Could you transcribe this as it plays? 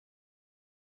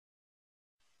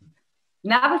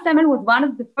Nava Semel was one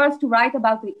of the first to write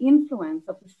about the influence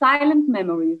of the silent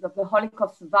memories of the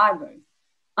Holocaust survivors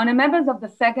on the members of the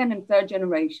second and third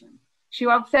generation. She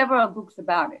wrote several books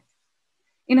about it.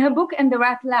 In her book, And the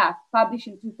Rat Laughed, published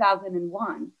in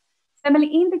 2001, Semel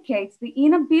indicates the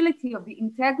inability of the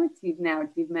integrative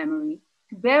narrative memory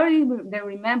to bury the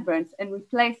remembrance and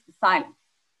replace the silence.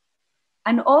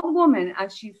 An old woman,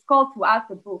 as she's called throughout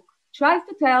the book, tries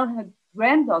to tell her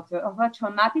granddaughter of her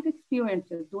traumatic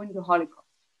experiences during the Holocaust.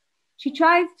 She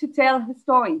tries to tell her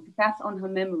story to pass on her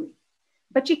memory,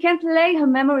 but she can't lay her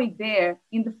memory bare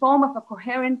in the form of a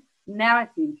coherent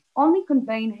narrative, only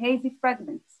conveying hazy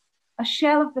fragments, a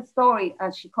shell of the story,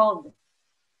 as she calls it.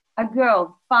 A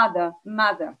girl, father,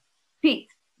 mother, pit,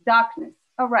 darkness,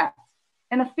 a rat,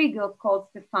 and a figure called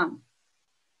Stefan.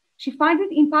 She finds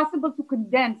it impossible to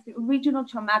condense the original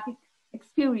traumatic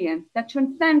experience that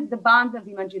transcends the bounds of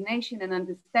imagination and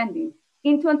understanding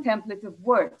into a template of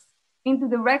words, into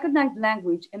the recognized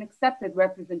language and accepted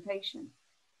representation.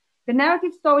 The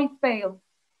narrative story fails,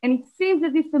 and it seems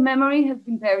as if the memory has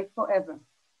been buried forever.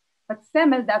 But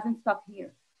Semel doesn't stop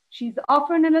here. She's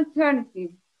offering an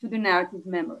alternative to the narrative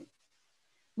memory.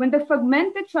 When the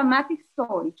fragmented traumatic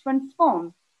story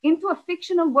transforms into a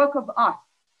fictional work of art,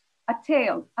 a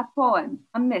tale, a poem,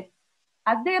 a myth,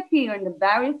 as they appear in the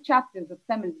various chapters of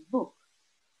Semel's book,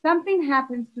 something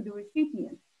happens to the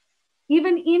recipient.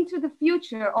 Even into the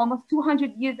future, almost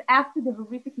 200 years after the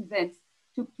horrific events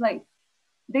took place,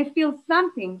 they feel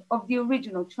something of the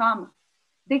original trauma.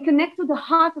 They connect to the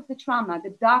heart of the trauma, the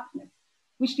darkness,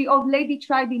 which the old lady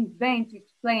tried in vain to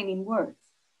explain in words.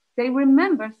 They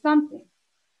remember something.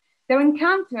 Their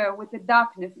encounter with the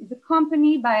darkness is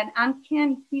accompanied by an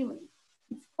uncanny feeling.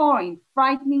 It's foreign,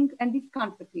 frightening, and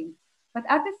discomforting, but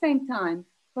at the same time,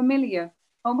 familiar,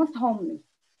 almost homely.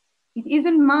 It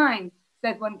isn't mine,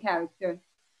 said one character,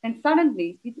 and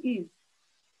suddenly it is.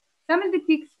 Semel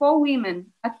depicts 4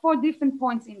 women at 4 different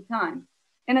points in time,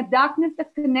 and a darkness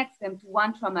that connects them to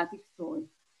one traumatic story.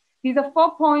 These are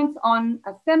 4 points on,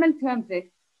 as Semel terms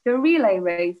it, the relay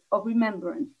race of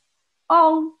remembrance,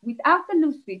 all without the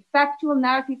lucid, factual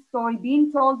narrative story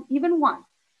being told even once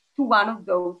to one of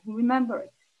those who remember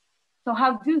it. So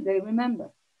how do they remember?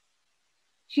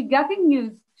 She got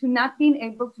used to not being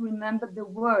able to remember the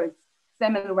words,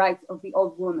 Semel writes of the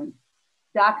old woman.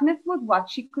 Darkness was what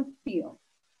she could feel.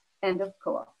 End of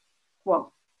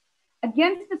quote.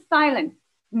 Against the silent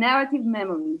narrative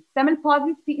memory, Semel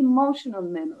posits the emotional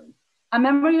memory, a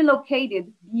memory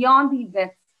located beyond the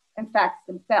events and facts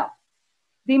themselves.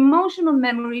 The emotional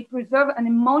memory preserves an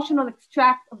emotional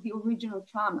extract of the original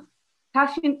trauma,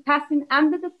 passing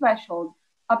under the threshold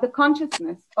of the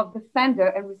consciousness of the sender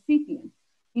and recipient,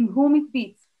 in whom it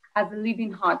beats as a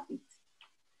living heartbeat.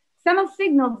 Semel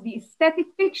signals the aesthetic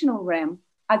fictional realm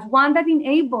as one that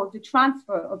enables the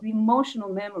transfer of the emotional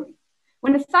memory.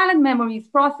 When a silent memory is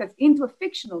processed into a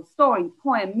fictional story,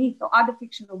 poem, myth, or other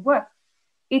fictional work,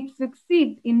 it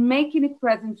succeeds in making its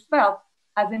presence felt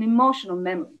as an emotional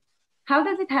memory. How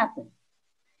does it happen?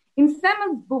 In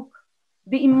Semel's book,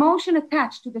 the emotion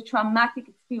attached to the traumatic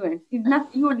experience is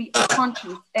not purely a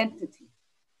conscious entity.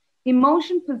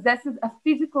 Emotion possesses a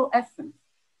physical essence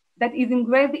that is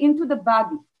engraved into the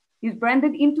body, is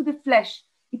branded into the flesh.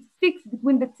 It's fixed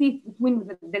between the teeth, between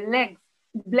the legs.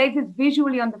 It blazes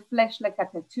visually on the flesh like a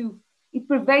tattoo. It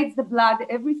pervades the blood,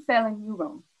 every cell and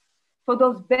neuron. For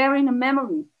those bearing a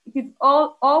memory, it is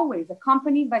always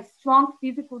accompanied by strong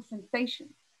physical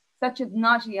sensations, such as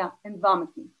nausea and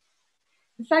vomiting.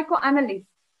 The psychoanalyst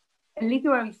and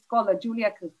literary scholar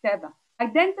Julia Kristeva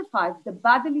identifies the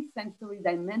bodily sensory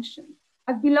dimension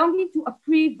as belonging to a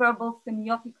pre-verbal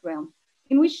semiotic realm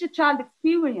in which the child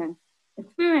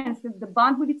experiences the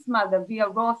bond with its mother via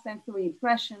raw sensory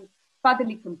impressions,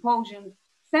 bodily compulsions,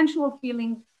 sensual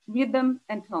feelings, rhythm,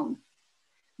 and tone.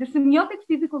 The semiotic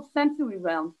physical sensory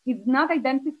realm is not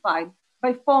identified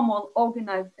by formal,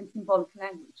 organized, and symbolic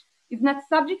language, is not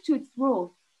subject to its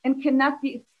rules, and cannot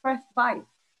be expressed by it.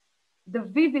 The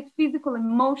vivid physical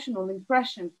emotional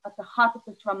impressions at the heart of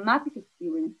the traumatic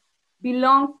experience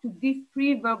belong to this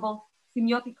pre-verbal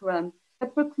semiotic realm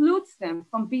that precludes them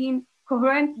from being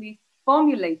coherently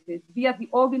formulated via the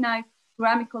organized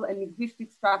grammatical and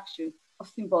linguistic structures of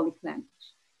symbolic language.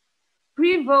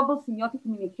 Pre-verbal semiotic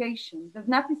communication does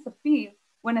not disappear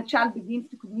when a child begins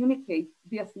to communicate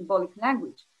via symbolic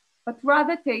language, but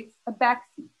rather takes a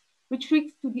backseat,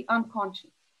 retreats to the unconscious.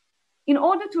 In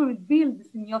order to reveal the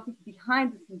semiotic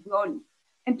behind the symbolic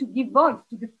and to give voice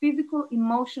to the physical,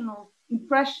 emotional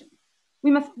impressions, we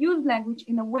must use language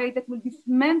in a way that will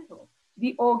dismantle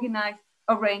the organized,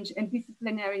 arranged, and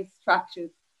disciplinary structures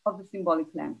of the symbolic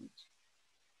language.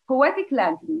 Poetic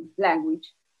language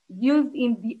used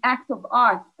in the act of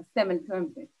art, as Semel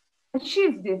terms it,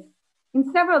 achieves this in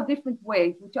several different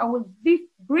ways, which I will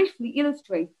briefly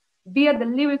illustrate via the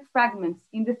lyric fragments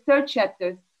in the third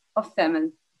chapter of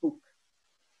Semel's book.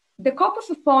 The corpus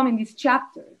of poem in this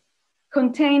chapter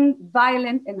contain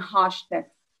violent and harsh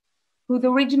texts, whose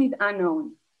origin is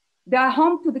unknown. They are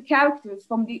home to the characters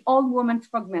from the old woman's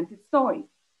fragmented story,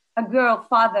 a girl,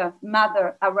 father,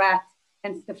 mother, a rat,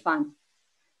 and Stefan.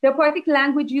 The poetic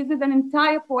language uses an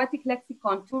entire poetic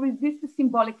lexicon to resist the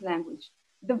symbolic language,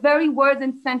 the very words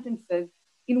and sentences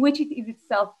in which it is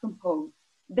itself composed,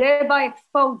 thereby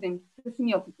exposing the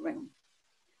semiotic realm.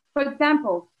 For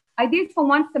example, ideas from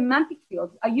one semantic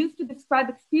field are used to describe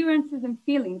experiences and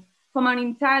feelings from an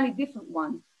entirely different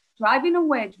one, driving a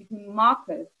wedge between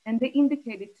markers and the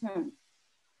indicated terms.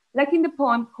 Like in the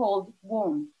poem called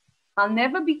Warm, I'll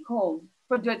never be cold,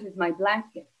 for dirt is my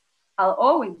blanket. I'll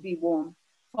always be warm,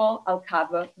 for I'll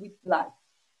cover with blood.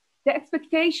 The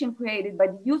expectation created by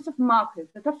the use of markers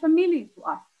that are familiar to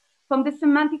us from the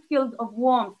semantic field of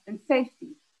warmth and safety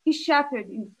is shattered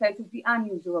in the face of the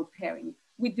unusual pairing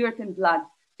with dirt and blood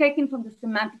taken from the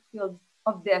semantic fields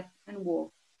of death and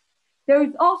war. There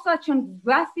is also a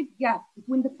transgressive gap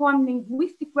between the poem's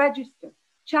linguistic register,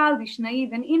 childish,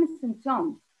 naive, and innocent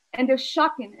tones, and their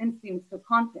shocking and sinister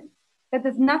content that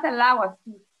does not allow us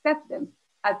to accept them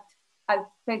at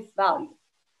face value.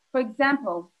 For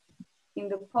example, in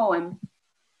the poem,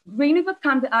 green is what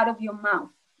comes out of your mouth,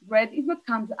 red is what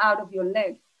comes out of your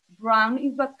legs, brown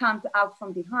is what comes out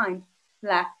from behind,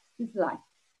 black is light.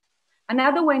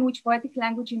 Another way in which poetic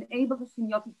language enables the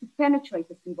semiotic to penetrate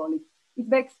the symbolic is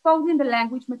by exposing the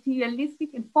language materialistic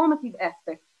and formative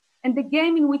aspects and the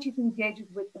game in which it engages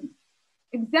with them.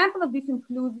 Examples of this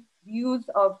include the use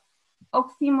of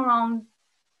oxymorons,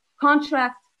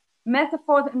 contrast,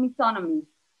 metaphors, and metonymies,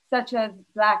 such as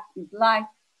black is light,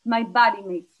 my body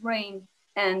makes rain,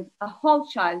 and a whole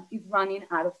child is running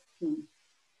out of steam.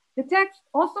 The text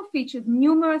also features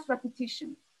numerous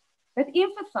repetitions that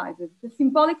emphasizes the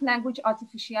symbolic language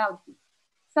artificiality,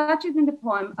 such as in the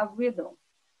poem A Riddle.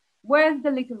 Where's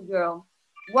the little girl?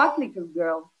 What little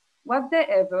girl? Was there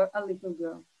ever a little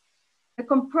girl? The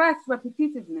compressed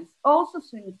repetitiveness also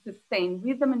sustains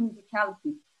rhythm and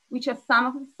musicality, which are some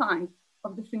of the signs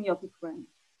of the semiotic realm.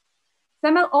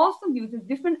 Semel also uses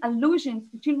different allusions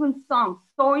to children's songs,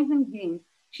 stories, and games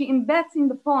she embeds in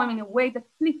the poem in a way that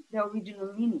flips their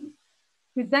original meanings,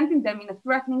 presenting them in a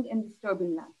threatening and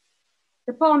disturbing light.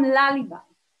 The poem Lullaby,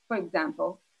 for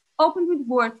example, opens with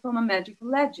words from a magical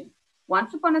legend.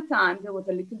 Once upon a time, there was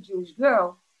a little Jewish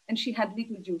girl, and she had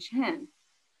little Jewish hands,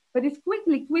 but is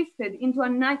quickly twisted into a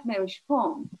nightmarish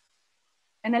poem,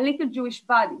 and a little Jewish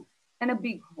body, and a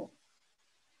big hole.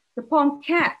 The poem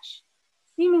Catch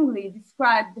seemingly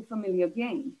describes the familiar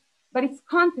game, but its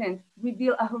content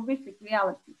reveals a horrific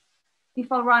reality.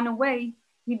 If I run away,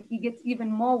 he gets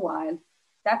even more wild.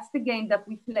 That's the game that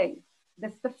we play, the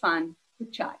Stefan, the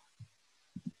child.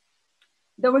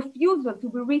 The refusal to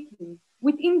be written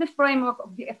within the framework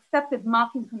of the accepted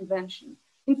marking convention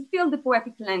instill the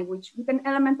poetic language with an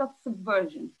element of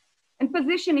subversion and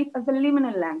position it as a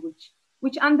liminal language,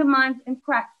 which undermines and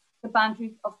cracks the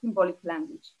boundaries of symbolic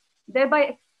language, thereby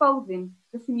exposing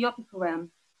the semiotic realm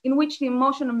in which the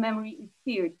emotional memory is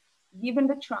seared, given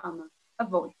the trauma, a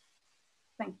voice.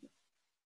 Thank you.